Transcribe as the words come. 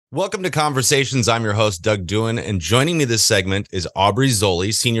Welcome to Conversations. I'm your host, Doug Doohan, and joining me this segment is Aubrey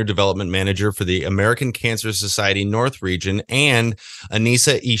Zoli, Senior Development Manager for the American Cancer Society North Region, and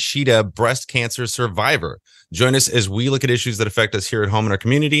Anisa Ishida, Breast Cancer Survivor. Join us as we look at issues that affect us here at home in our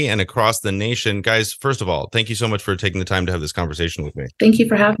community and across the nation. Guys, first of all, thank you so much for taking the time to have this conversation with me. Thank you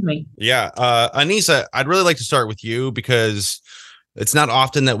for having me. Yeah. Anisa, I'd really like to start with you because it's not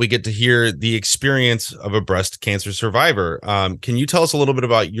often that we get to hear the experience of a breast cancer survivor. Can you tell us a little bit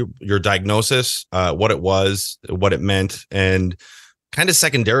about your diagnosis, what it was, what it meant, and kind of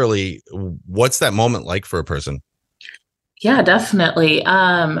secondarily, what's that moment like for a person? Yeah, definitely.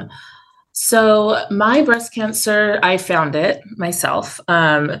 So my breast cancer, I found it myself.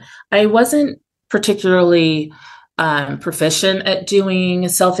 I wasn't particularly proficient at doing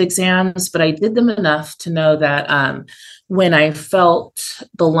self-exams, but I did them enough to know that when I felt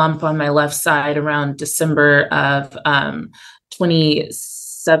the lump on my left side around December of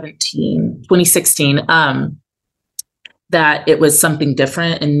 2016, that it was something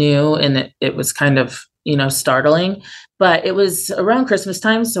different and new, and it was kind of, startling. But it was around Christmas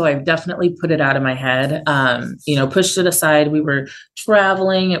time, so I definitely put it out of my head, pushed it aside. We were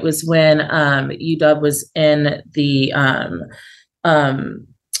traveling. It was when UW was in the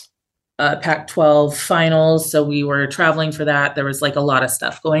Pac-12 finals, so we were traveling for that. There was like a lot of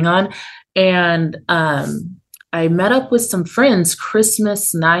stuff going on, and I met up with some friends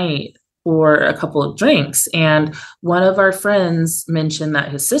Christmas night for a couple of drinks, and one of our friends mentioned that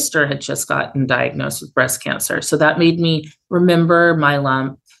his sister had just gotten diagnosed with breast cancer. So that made me remember my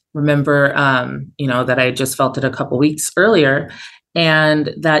lump, remember that I just felt it a couple weeks earlier.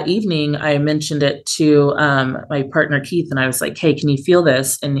 And that evening, I mentioned it to my partner, Keith, and I was like, hey, can you feel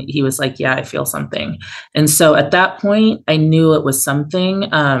this? And he was like, yeah, I feel something. And so at that point, I knew it was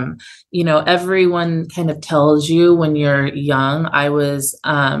something. Everyone kind of tells you when you're young. I was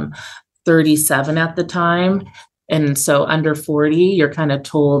 37 at the time. And so under 40, you're kind of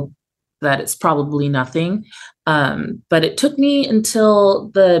told that it's probably nothing. But it took me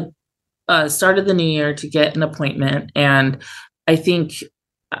until the start of the new year to get an appointment. And I think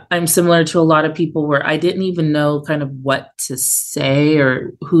I'm similar to a lot of people where I didn't even know kind of what to say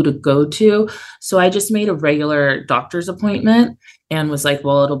or who to go to. So I just made a regular doctor's appointment and was like,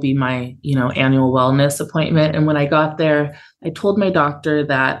 well, it'll be my, annual wellness appointment. And when I got there, I told my doctor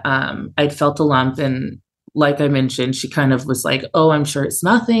that I'd felt a lump. And like I mentioned, she kind of was like, oh, I'm sure it's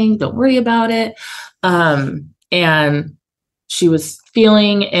nothing. Don't worry about it. And she was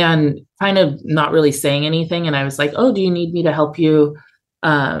feeling and kind of not really saying anything. And I was like, oh, do you need me to help you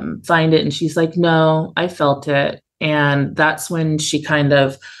find it? And she's like, no, I felt it. And that's when she kind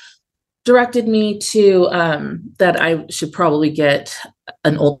of directed me to that I should probably get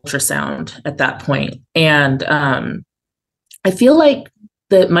an ultrasound at that point. And I feel like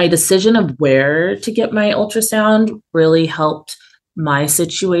that my decision of where to get my ultrasound really helped my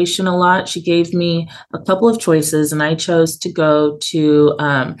situation a lot. She gave me a couple of choices, and I chose to go to,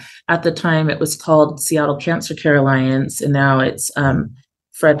 at the time, it was called Seattle Cancer Care Alliance, and now it's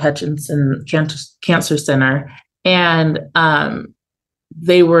Fred Hutchinson Cancer Center. And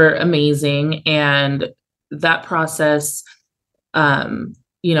they were amazing. And that process,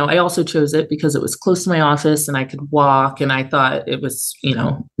 I also chose it because it was close to my office and I could walk, and I thought it was,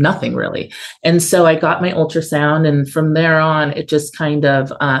 nothing really. And so I got my ultrasound, and from there on, it just kind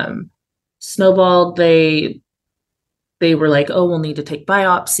of snowballed. They were like, oh, we'll need to take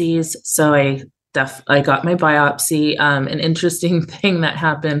biopsies. So I got my biopsy. An interesting thing that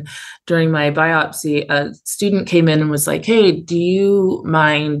happened during my biopsy, a student came in and was like, hey, do you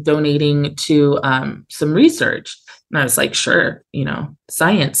mind donating to some research? And I was like, sure,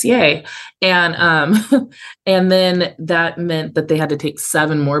 science, yay. And and then that meant that they had to take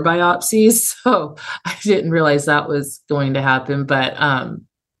 7 more biopsies. So I didn't realize that was going to happen. But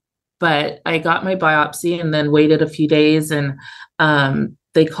I got my biopsy and then waited a few days, and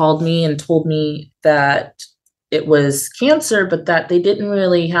they called me and told me that it was cancer, but that they didn't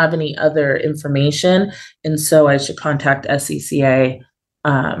really have any other information. And so I should contact SCCA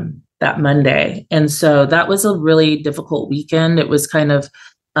that Monday. And so that was a really difficult weekend. It was kind of,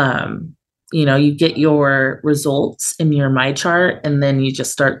 you get your results in your My Chart, and then you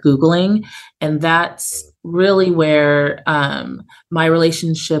just start Googling. And that's really where my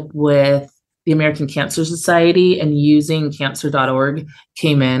relationship with the American Cancer Society and using cancer.org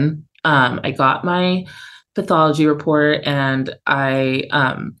came in. I got my pathology report, and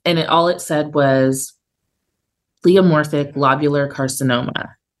all it said was pleomorphic lobular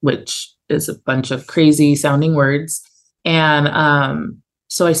carcinoma, which is a bunch of crazy sounding words. And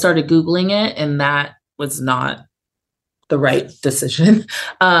so I started Googling it, and that was not the right decision,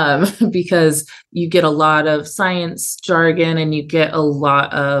 because you get a lot of science jargon and you get a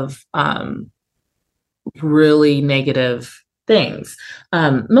lot of really negative things,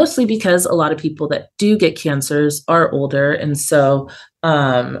 mostly because a lot of people that do get cancers are older. And so,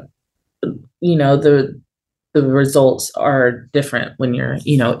 the results are different when you're,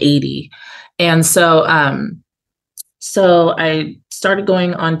 80. And so I started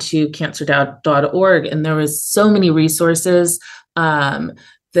going onto cancer.org, and there was so many resources.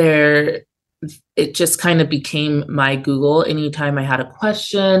 There, it just kind of became my Google anytime I had a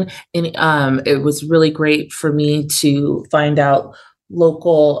question. And it was really great for me to find out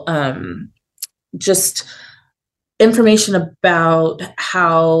local, just information about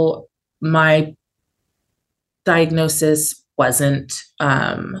how my diagnosis wasn't,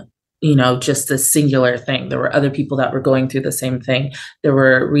 just a singular thing. There were other people that were going through the same thing. There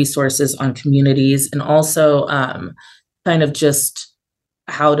were resources on communities, and also kind of just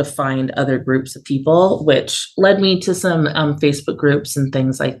how to find other groups of people, which led me to some Facebook groups and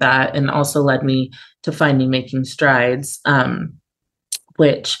things like that, and also led me to finding Making Strides,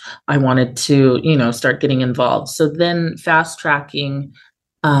 which I wanted to, start getting involved. So then fast tracking,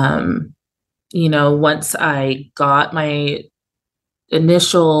 once I got my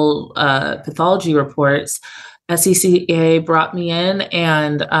initial pathology reports, SCCA brought me in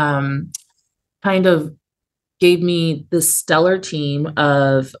and kind of gave me this stellar team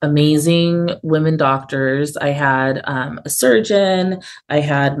of amazing women doctors. I had a surgeon. I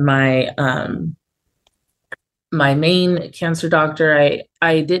had my main cancer doctor.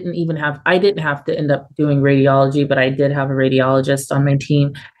 I didn't have to end up doing radiology, but I did have a radiologist on my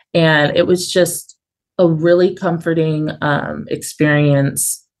team. And it was just a really comforting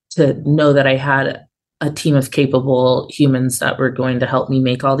experience to know that I had a team of capable humans that were going to help me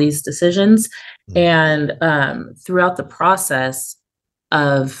make all these decisions. And throughout the process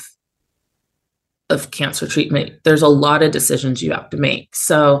of cancer treatment, there's a lot of decisions you have to make.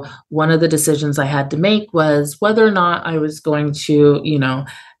 So one of the decisions I had to make was whether or not I was going to,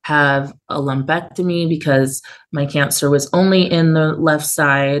 have a lumpectomy because my cancer was only in the left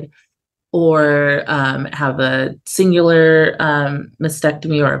side, or have a singular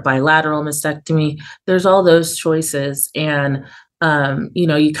mastectomy or a bilateral mastectomy. There's all those choices. And,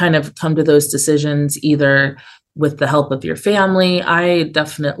 you kind of come to those decisions either with the help of your family. I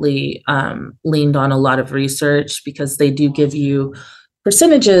definitely leaned on a lot of research, because they do give you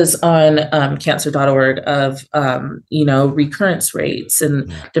percentages on cancer.org of, recurrence rates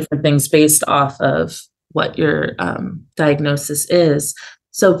and different things based off of what your diagnosis is.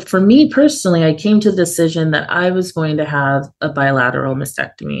 So for me personally, I came to the decision that I was going to have a bilateral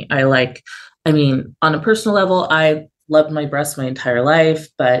mastectomy. On a personal level, I loved my breasts my entire life,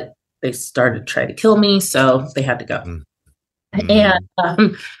 but they started trying to kill me, so they had to go.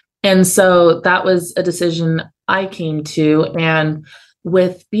 And so that was a decision I came to. And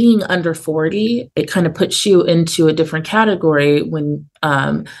with being under 40, it kind of puts you into a different category when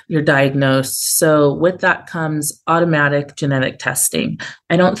you're diagnosed. So with that comes automatic genetic testing.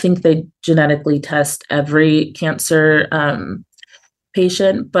 I don't think they genetically test every cancer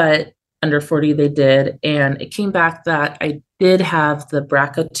patient, but under 40 they did. And it came back that I did have the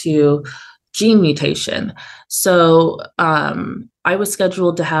BRCA2 gene mutation. So I was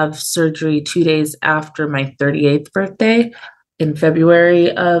scheduled to have surgery 2 days after my 38th birthday in February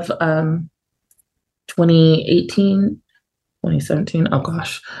of 2018, 2017. Oh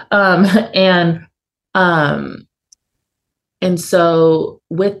gosh. And so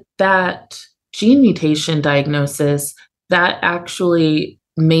with that gene mutation diagnosis, that actually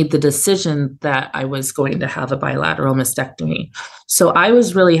made the decision that I was going to have a bilateral mastectomy. So I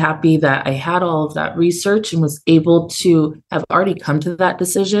was really happy that I had all of that research and was able to have already come to that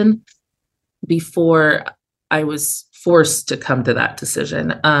decision before I was forced to come to that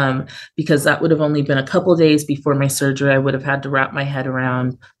decision, because that would have only been a couple of days before my surgery. I would have had to wrap my head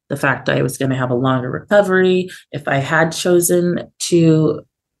around the fact that I was going to have a longer recovery. If I had chosen to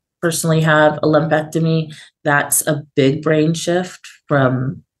personally have a lumpectomy, that's a big brain shift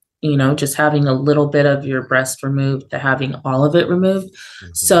from, just having a little bit of your breast removed to having all of it removed.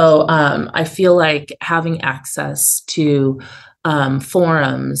 So I feel like having access to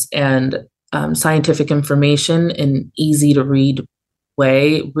forums and scientific information in easy to read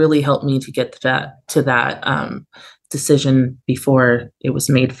way really helped me to get to that decision before it was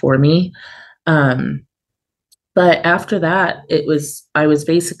made for me. But after that, I was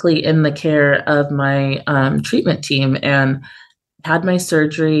basically in the care of my treatment team and had my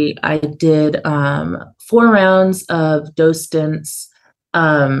surgery. I did 4 rounds of dose dense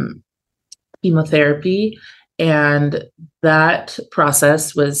chemotherapy. And that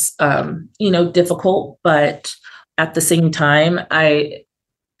process was, difficult, but at the same time, I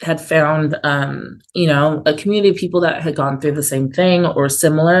had found, a community of people that had gone through the same thing or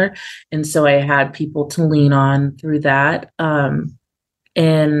similar. And so I had people to lean on through that.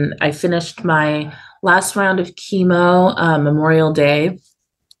 And I finished my last round of chemo Memorial Day.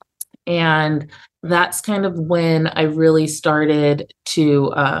 And that's kind of when I really started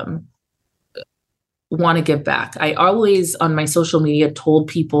to want to give back. I always, on my social media, told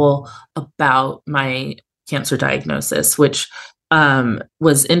people about my cancer diagnosis, which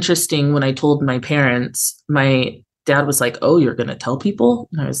was interesting. When I told my parents, my dad was like, "Oh, you're going to tell people?"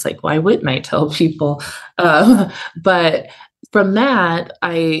 And I was like, "Why wouldn't I tell people?" But from that,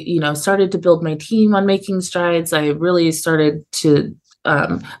 I, started to build my team on making strides. I really started to,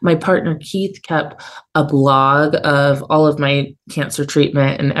 my partner Keith kept a blog of all of my cancer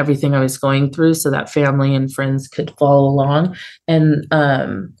treatment and everything I was going through so that family and friends could follow along.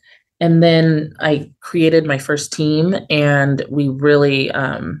 And then I created my first team, and we really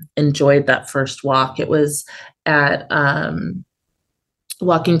enjoyed that first walk. It was at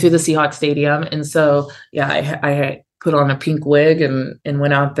walking through the Seahawks Stadium. And so, yeah, I put on a pink wig and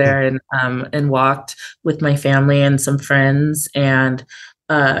went out there and walked with my family and some friends. And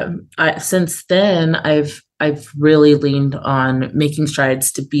since then, I've really leaned on making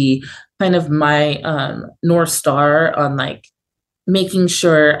strides to be kind of my North Star on like making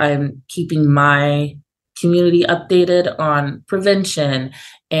sure I'm keeping my community updated on prevention.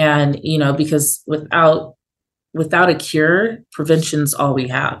 And, because without a cure, prevention's all we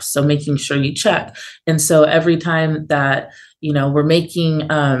have. So making sure you check. And so every time that, we're making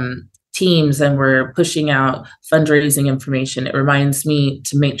teams and we're pushing out fundraising information, it reminds me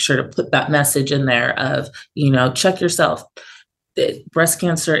to make sure to put that message in there of, check yourself. Breast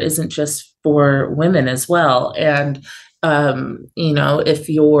cancer isn't just for women as well. And, if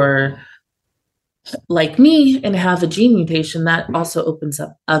you're like me and have a gene mutation, that also opens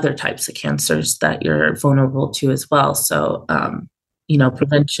up other types of cancers that you're vulnerable to as well. So,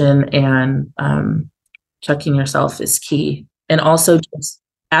 prevention and checking yourself is key. And also just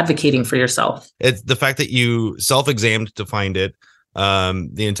advocating for yourself. It's the fact that you self-examined to find it,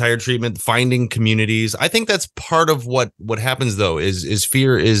 the entire treatment, finding communities. I think that's part of what happens though, is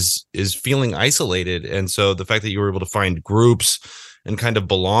fear is feeling isolated. And so the fact that you were able to find groups and kind of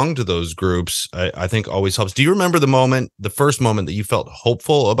belong to those groups, I think always helps. Do you remember the first moment that you felt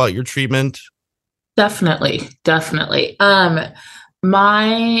hopeful about your treatment? Definitely.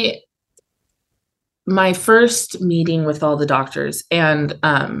 My first meeting with all the doctors, and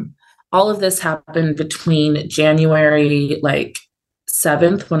all of this happened between January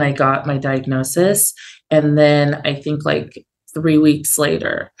 7th when I got my diagnosis, and then I think 3 weeks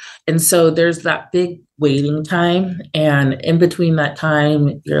later. And so there's that big waiting time. And in between that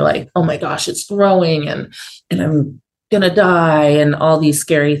time, you're like, oh my gosh, it's growing and I'm going to die and all these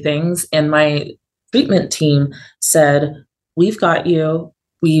scary things. And my treatment team said, we've got you.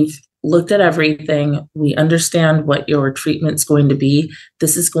 We've looked at everything. We understand what your treatment's going to be.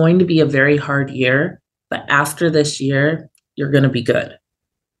 This is going to be a very hard year, but after this year, you're going to be good.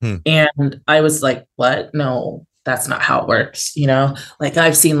 And I was like, what? No, that's not how it works.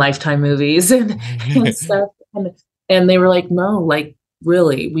 I've seen Lifetime movies and stuff. And they were like, no,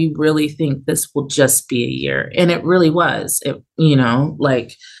 really, we really think this will just be a year. And it really was.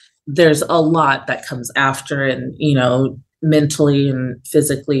 There's a lot that comes after, and, mentally and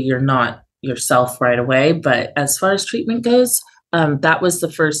physically, you're not yourself right away. But as far as treatment goes, that was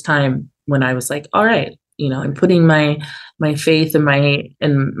the first time when I was like, all right, I'm putting my faith and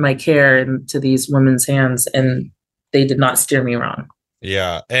my care into these women's hands, and they did not steer me wrong.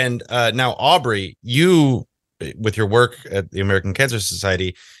 Yeah. And now, Aubrey, you, with your work at the American Cancer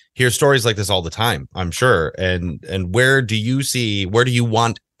Society, hear stories like this all the time, I'm sure. And where do you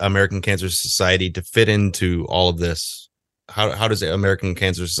want American Cancer Society to fit into all of this? How does the American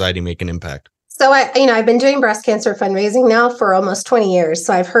Cancer Society make an impact? So I've been doing breast cancer fundraising now for almost 20 years.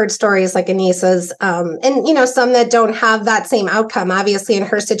 So I've heard stories like Anisa's, and some that don't have that same outcome. Obviously, in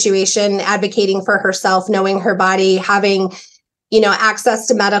her situation, advocating for herself, knowing her body, having, access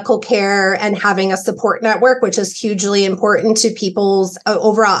to medical care, and having a support network, which is hugely important to people's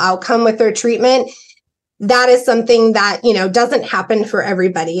overall outcome with their treatment. That is something that, doesn't happen for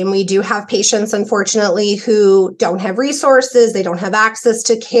everybody. And we do have patients, unfortunately, who don't have resources, they don't have access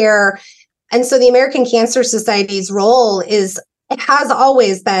to care. And so the American Cancer Society's role has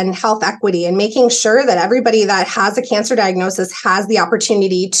always been health equity and making sure that everybody that has a cancer diagnosis has the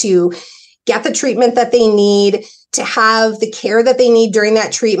opportunity to get the treatment that they need, to have the care that they need during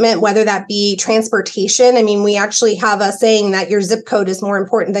that treatment, whether that be transportation. I mean, we actually have a saying that your zip code is more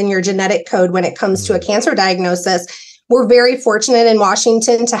important than your genetic code when it comes to a cancer diagnosis. We're very fortunate in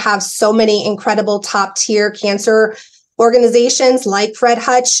Washington to have so many incredible top tier cancer organizations like Fred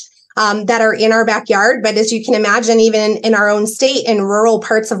Hutch that are in our backyard. But as you can imagine, even in our own state, in rural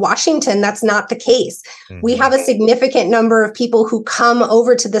parts of Washington, that's not the case. We have a significant number of people who come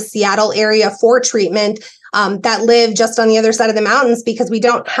over to the Seattle area for treatment that live just on the other side of the mountains because we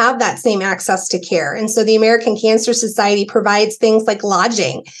don't have that same access to care. And so the American Cancer Society provides things like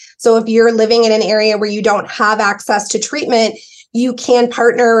lodging. So if you're living in an area where you don't have access to treatment, you can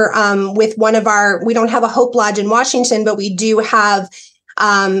partner with one of our, we don't have a Hope Lodge in Washington, but we do have,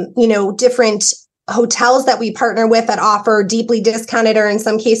 different hotels that we partner with that offer deeply discounted or in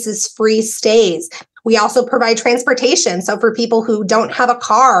some cases free stays. We also provide transportation. So for people who don't have a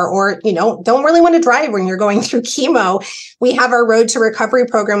car or, don't really want to drive when you're going through chemo, we have our Road to Recovery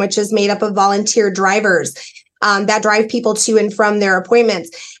program, which is made up of volunteer drivers that drive people to and from their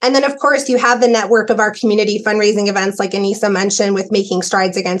appointments. And then, of course, you have the network of our community fundraising events, like Anisa mentioned, with Making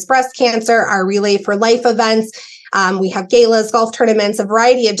Strides Against Breast Cancer, our Relay for Life events. We have galas, golf tournaments, a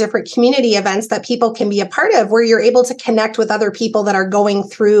variety of different community events that people can be a part of where you're able to connect with other people that are going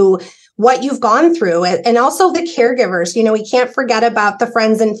through what you've gone through, and also the caregivers. We can't forget about the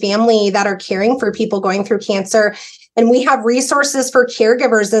friends and family that are caring for people going through cancer. And we have resources for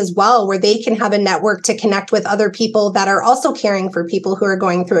caregivers as well, where they can have a network to connect with other people that are also caring for people who are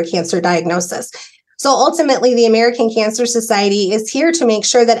going through a cancer diagnosis. So ultimately, the American Cancer Society is here to make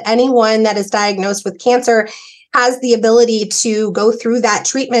sure that anyone that is diagnosed with cancer has the ability to go through that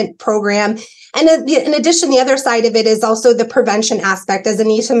treatment program. And in addition, the other side of it is also the prevention aspect. As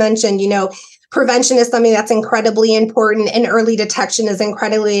Anisa mentioned, prevention is something that's incredibly important, and early detection is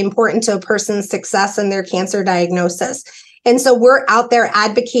incredibly important to a person's success in their cancer diagnosis. And so we're out there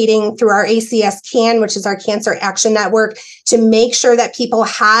advocating through our ACS CAN, which is our Cancer Action Network, to make sure that people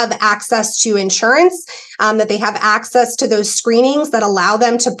have access to insurance, that they have access to those screenings that allow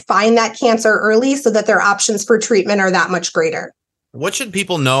them to find that cancer early so that their options for treatment are that much greater. What should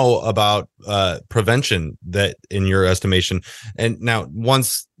people know about prevention, that in your estimation? And now,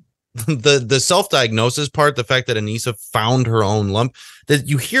 once the self-diagnosis part, the fact that Anisa found her own lump, that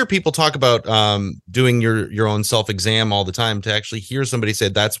you hear people talk about doing your own self-exam all the time, to actually hear somebody say,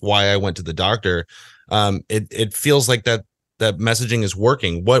 that's why I went to the doctor. It feels like that messaging is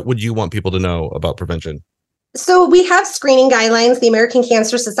working. What would you want people to know about prevention? So we have screening guidelines. The American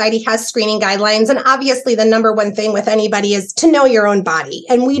Cancer Society has screening guidelines. And obviously, the number one thing with anybody is to know your own body.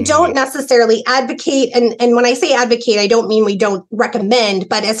 And we don't necessarily advocate. And when I say advocate, I don't mean we don't recommend.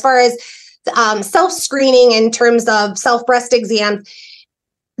 But as far as self-screening in terms of self-breast exams,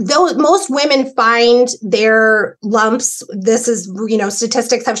 though most women find their lumps, this is,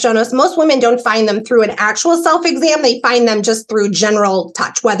 statistics have shown us, most women don't find them through an actual self-exam. They find them just through general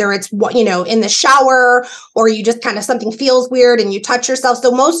touch, whether it's, in the shower, or you just kind of, something feels weird and you touch yourself.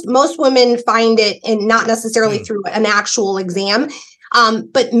 So most women find it, and not necessarily through an actual exam.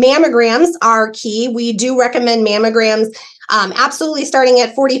 But mammograms are key. We do recommend mammograms. Absolutely starting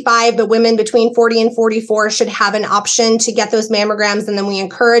at 45, but women between 40 and 44 should have an option to get those mammograms. And then we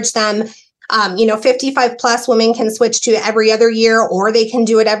encourage them, 55 plus women can switch to every other year, or they can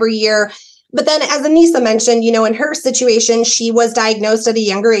do it every year. But then, as Anisa mentioned, in her situation, she was diagnosed at a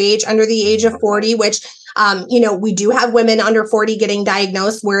younger age, under the age of 40, which, we do have women under 40 getting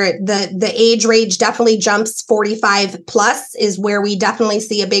diagnosed, where the age range definitely jumps. 45 plus is where we definitely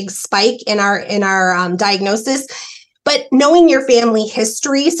see a big spike in our diagnosis. But knowing your family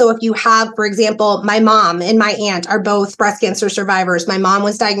history. So if you have, for example, my mom and my aunt are both breast cancer survivors. My mom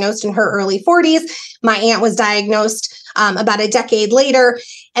was diagnosed in her early 40s. My aunt was diagnosed about a decade later.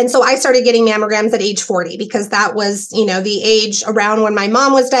 And so I started getting mammograms at age 40 because that was, the age around when my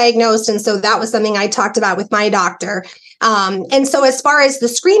mom was diagnosed. And so that was something I talked about with my doctor. And so as far as the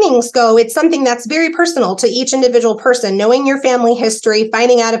screenings go, it's something that's very personal to each individual person, knowing your family history,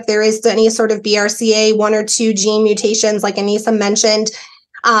 finding out if there is any sort of BRCA 1 or 2 gene mutations, like Anisa mentioned.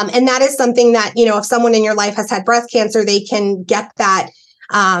 And that is something that, if someone in your life has had breast cancer, they can get that,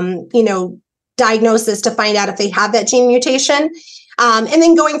 diagnosis to find out if they have that gene mutation. And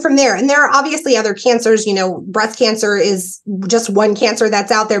then going from there. And there are obviously other cancers, breast cancer is just one cancer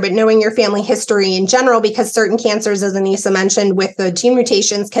that's out there, but knowing your family history in general, because certain cancers, as Anisa mentioned, with the gene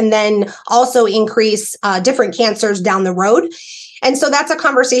mutations can then also increase different cancers down the road. And so that's a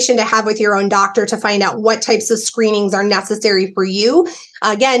conversation to have with your own doctor to find out what types of screenings are necessary for you.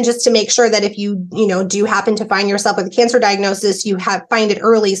 Again, just to make sure that if you, do happen to find yourself with a cancer diagnosis, you find it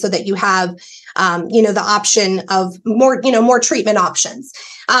early so that you have the option of more treatment options.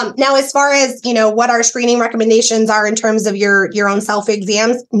 Now, as far as, what our screening recommendations are in terms of your own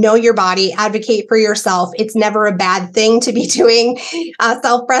self-exams, know your body, advocate for yourself. It's never a bad thing to be doing a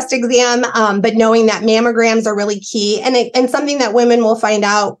self-breast exam, but knowing that mammograms are really key. And something that women will find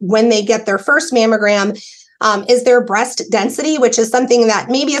out when they get their first mammogram is their breast density, which is something that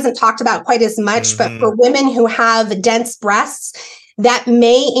maybe isn't talked about quite as much, but for women who have dense breasts, that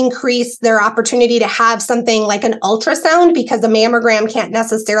may increase their opportunity to have something like an ultrasound, because a mammogram can't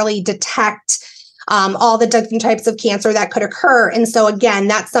necessarily detect all the different types of cancer that could occur. And so again,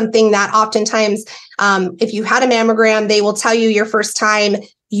 that's something that oftentimes, if you had a mammogram, they will tell you your first time.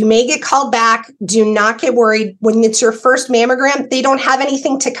 You may get called back. Do not get worried. When it's your first mammogram, they don't have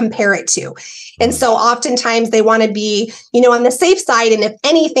anything to compare it to. And so oftentimes they want to be, on the safe side. And if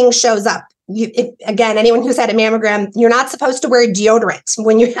anything shows up, again, anyone who's had a mammogram, you're not supposed to wear deodorant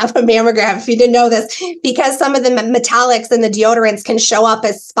when you have a mammogram, if you didn't know this, because some of the metallics in the deodorants can show up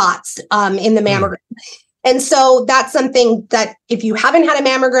as spots in the mammogram. And so that's something that if you haven't had a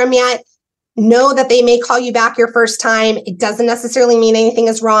mammogram yet, know that they may call you back your first time. It doesn't necessarily mean anything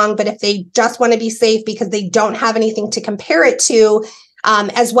is wrong, but if they just want to be safe because they don't have anything to compare it to,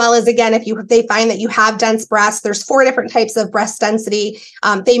 as well as, again, if they find that you have dense breasts, there's 4 different types of breast density.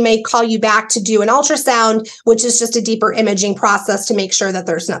 They may call you back to do an ultrasound, which is just a deeper imaging process to make sure that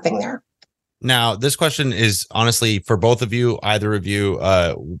there's nothing there. Now, this question is honestly for both of you, either of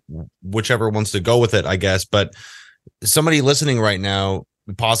you, whichever wants to go with it, I guess. But somebody listening right now,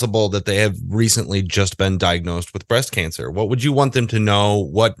 possible that they have recently just been diagnosed with breast cancer. What would you want them to know?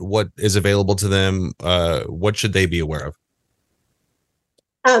 What is available to them? What should they be aware of?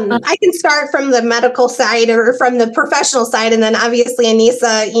 I can start from the medical side or from the professional side, and then obviously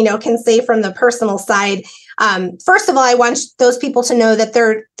Anisa, can say from the personal side. First of all, I want those people to know that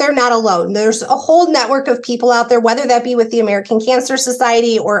they're not alone. There's a whole network of people out there, whether that be with the American Cancer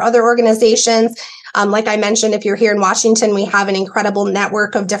Society or other organizations. Like I mentioned, if you're here in Washington, we have an incredible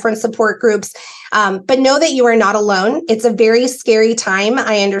network of different support groups. But know that you are not alone. It's a very scary time.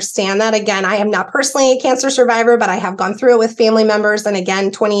 I understand that. Again, I am not personally a cancer survivor, but I have gone through it with family members. And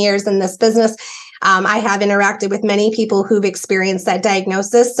again, 20 years in this business, I have interacted with many people who've experienced that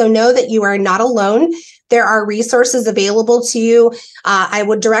diagnosis. So know that you are not alone. There are resources available to you. I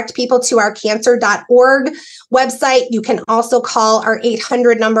would direct people to our cancer.org website. You can also call our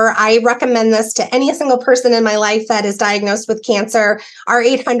 800 number. I recommend this to any single person in my life that is diagnosed with cancer. Our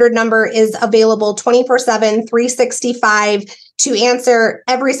 800 number is available 24/7, 365 to answer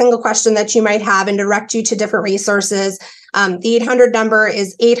every single question that you might have and direct you to different resources. The 800 number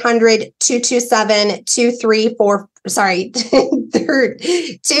is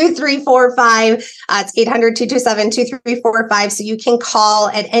 800-227-2345. It's 800-227-2345. So you can call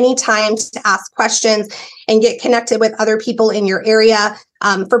at any time to ask questions and get connected with other people in your area.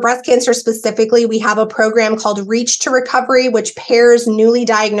 For breast cancer specifically, we have a program called Reach to Recovery, which pairs newly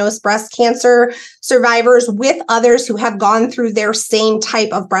diagnosed breast cancer survivors with others who have gone through their same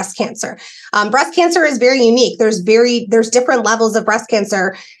type of breast cancer. Breast cancer is very unique. There's different levels of breast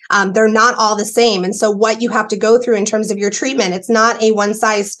cancer. They're not all the same. And so what you have to go through in terms of your treatment, it's not a one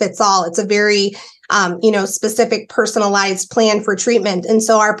size fits all. It's a very specific personalized plan for treatment. And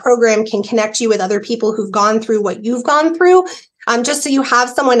so our program can connect you with other people who've gone through what you've gone through, just so you have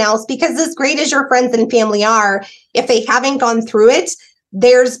someone else, because as great as your friends and family are, if they haven't gone through it,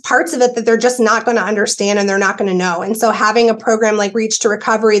 there's parts of it that they're just not going to understand and they're not going to know. And so having a program like Reach to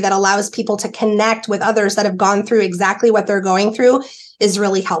Recovery that allows people to connect with others that have gone through exactly what they're going through is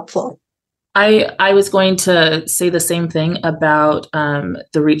really helpful. I was going to say the same thing about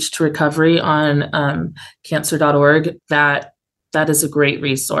the Reach to Recovery on cancer.org. That is a great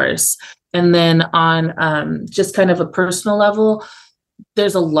resource. And then on just kind of a personal level,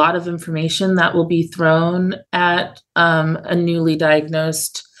 there's a lot of information that will be thrown at a newly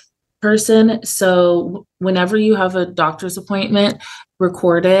diagnosed person. So whenever you have a doctor's appointment,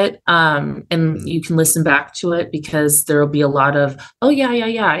 record it and you can listen back to it, because there will be a lot of, oh, yeah,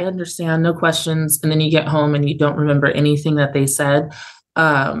 I understand, no questions. And then you get home and you don't remember anything that they said.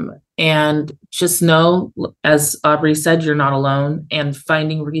 And just know, as Aubrey said, you're not alone, and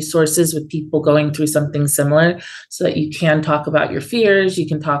finding resources with people going through something similar so that you can talk about your fears. You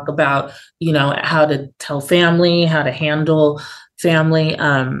can talk about, how to tell family, how to handle family.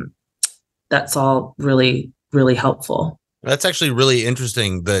 That's all really, really helpful. That's actually really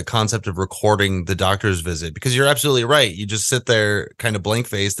interesting, the concept of recording the doctor's visit, because you're absolutely right. You just sit there kind of blank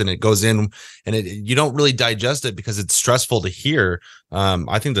faced and it goes in and you don't really digest it because it's stressful to hear.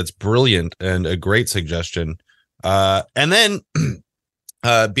 I think that's brilliant and a great suggestion. And then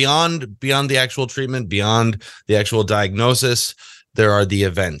beyond the actual treatment, beyond the actual diagnosis, there are the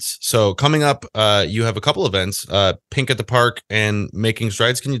events. So coming up, you have a couple events, Pink at the Park and Making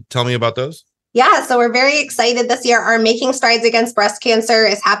Strides. Can you tell me about those? Yeah, so we're very excited this year. Our Making Strides Against Breast Cancer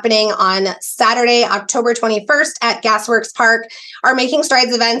is happening on Saturday, October 21st at Gasworks Park. Our Making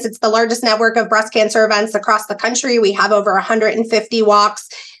Strides events, it's the largest network of breast cancer events across the country. We have over 150 walks.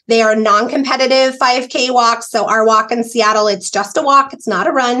 They are non-competitive 5K walks. So our walk in Seattle, it's just a walk. It's not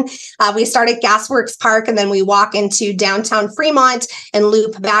a run. We start at Gasworks Park and then we walk into downtown Fremont and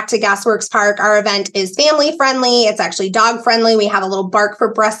loop back to Gasworks Park. Our event is family friendly. It's actually dog friendly. We have a little Bark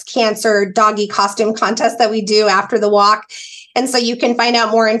for Breast Cancer doggy costume contest that we do after the walk. And so you can find out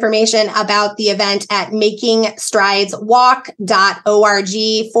more information about the event at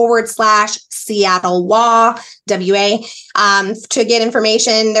makingstrideswalk.org/Seattle WA. To get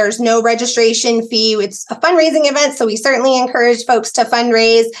information, there's no registration fee. It's a fundraising event, so we certainly encourage folks to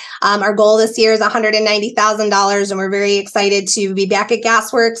fundraise. Our goal this year is $190,000, and we're very excited to be back at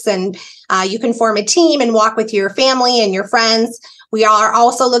Gasworks. And you can form a team and walk with your family and your friends. We are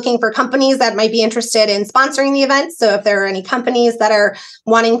also looking for companies that might be interested in sponsoring the event. So if there are any companies that are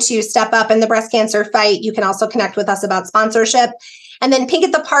wanting to step up in the breast cancer fight, you can also connect with us about sponsorship. And then Pink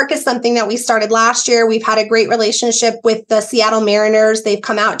at the Park is something that we started last year. We've had a great relationship with the Seattle Mariners. They've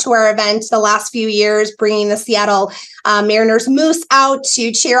come out to our event the last few years, bringing the Seattle Mariners Moose out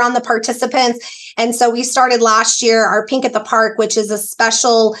to cheer on the participants. And so we started last year our Pink at the Park, which is a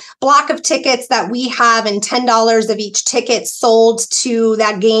special block of tickets that we have, and $10 of each ticket sold to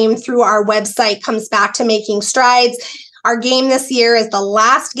that game through our website comes back to Making Strides. Our game this year is the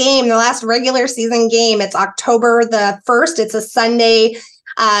last game, the last regular season game. It's October the 1st. It's a Sunday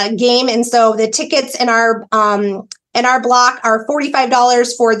game. And so the tickets in our block are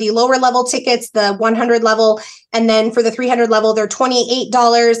 $45 for the lower level tickets, the 100 level. And then for the 300 level, they're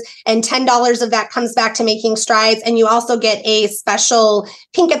 $28, and $10 of that comes back to Making Strides. And you also get a special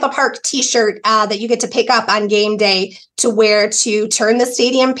Pink at the Park t-shirt that you get to pick up on game day to wear to turn the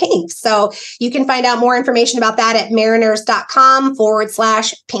stadium pink. So you can find out more information about that at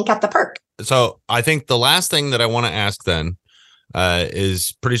mariners.com/Pink at the Park. So I think the last thing that I want to ask then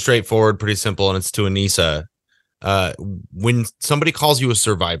is pretty straightforward, pretty simple, and it's to Anisa. When somebody calls you a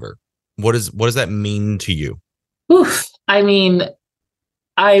survivor, what does that mean to you? Oof. I mean,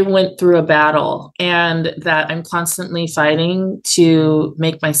 I went through a battle, and that I'm constantly fighting to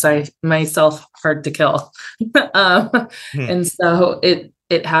make myself hard to kill. And so it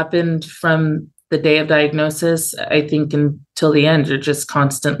happened from the day of diagnosis, I think, until the end. You're just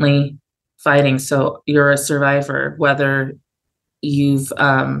constantly fighting. So you're a survivor, whether you've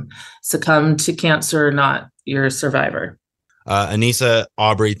succumbed to cancer or not, you're a survivor. Anisa,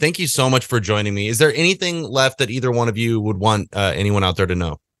 Aubrey, thank you so much for joining me. Is there anything left that either one of you would want anyone out there to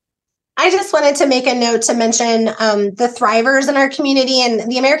know? I just wanted to make a note to mention the thrivers in our community, and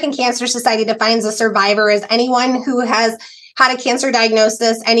the American Cancer Society defines a survivor as anyone who has had a cancer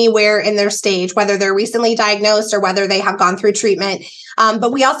diagnosis anywhere in their stage, whether they're recently diagnosed or whether they have gone through treatment.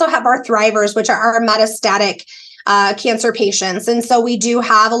 But we also have our thrivers, which are our metastatic cancer patients. And so we do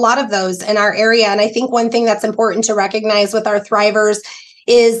have a lot of those in our area. And I think one thing that's important to recognize with our thrivers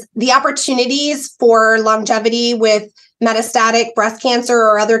is the opportunities for longevity with metastatic breast cancer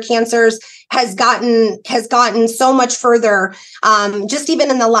or other cancers has gotten so much further, just even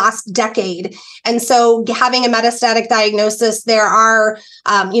in the last decade. And so having a metastatic diagnosis, there are,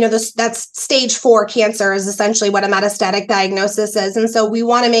 that's stage 4 cancer is essentially what a metastatic diagnosis is. And so we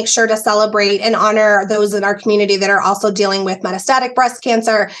want to make sure to celebrate and honor those in our community that are also dealing with metastatic breast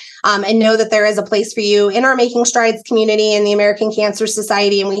cancer, and know that there is a place for you in our Making Strides community in the American Cancer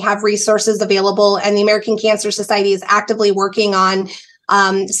Society. And we have resources available, and the American Cancer Society is actively working on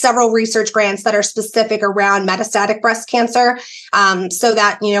several research grants that are specific around metastatic breast cancer, so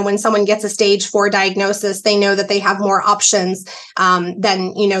that, when someone gets a stage 4 diagnosis, they know that they have more options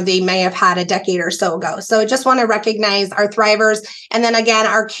than, they may have had a decade or so ago. So just want to recognize our thrivers, and then again,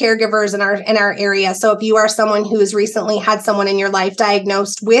 our caregivers in our area. So if you are someone who has recently had someone in your life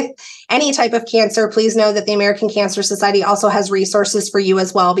diagnosed with any type of cancer, please know that the American Cancer Society also has resources for you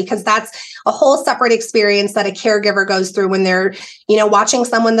as well, because that's a whole separate experience that a caregiver goes through when they're, watching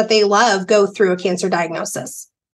someone that they love go through a cancer diagnosis.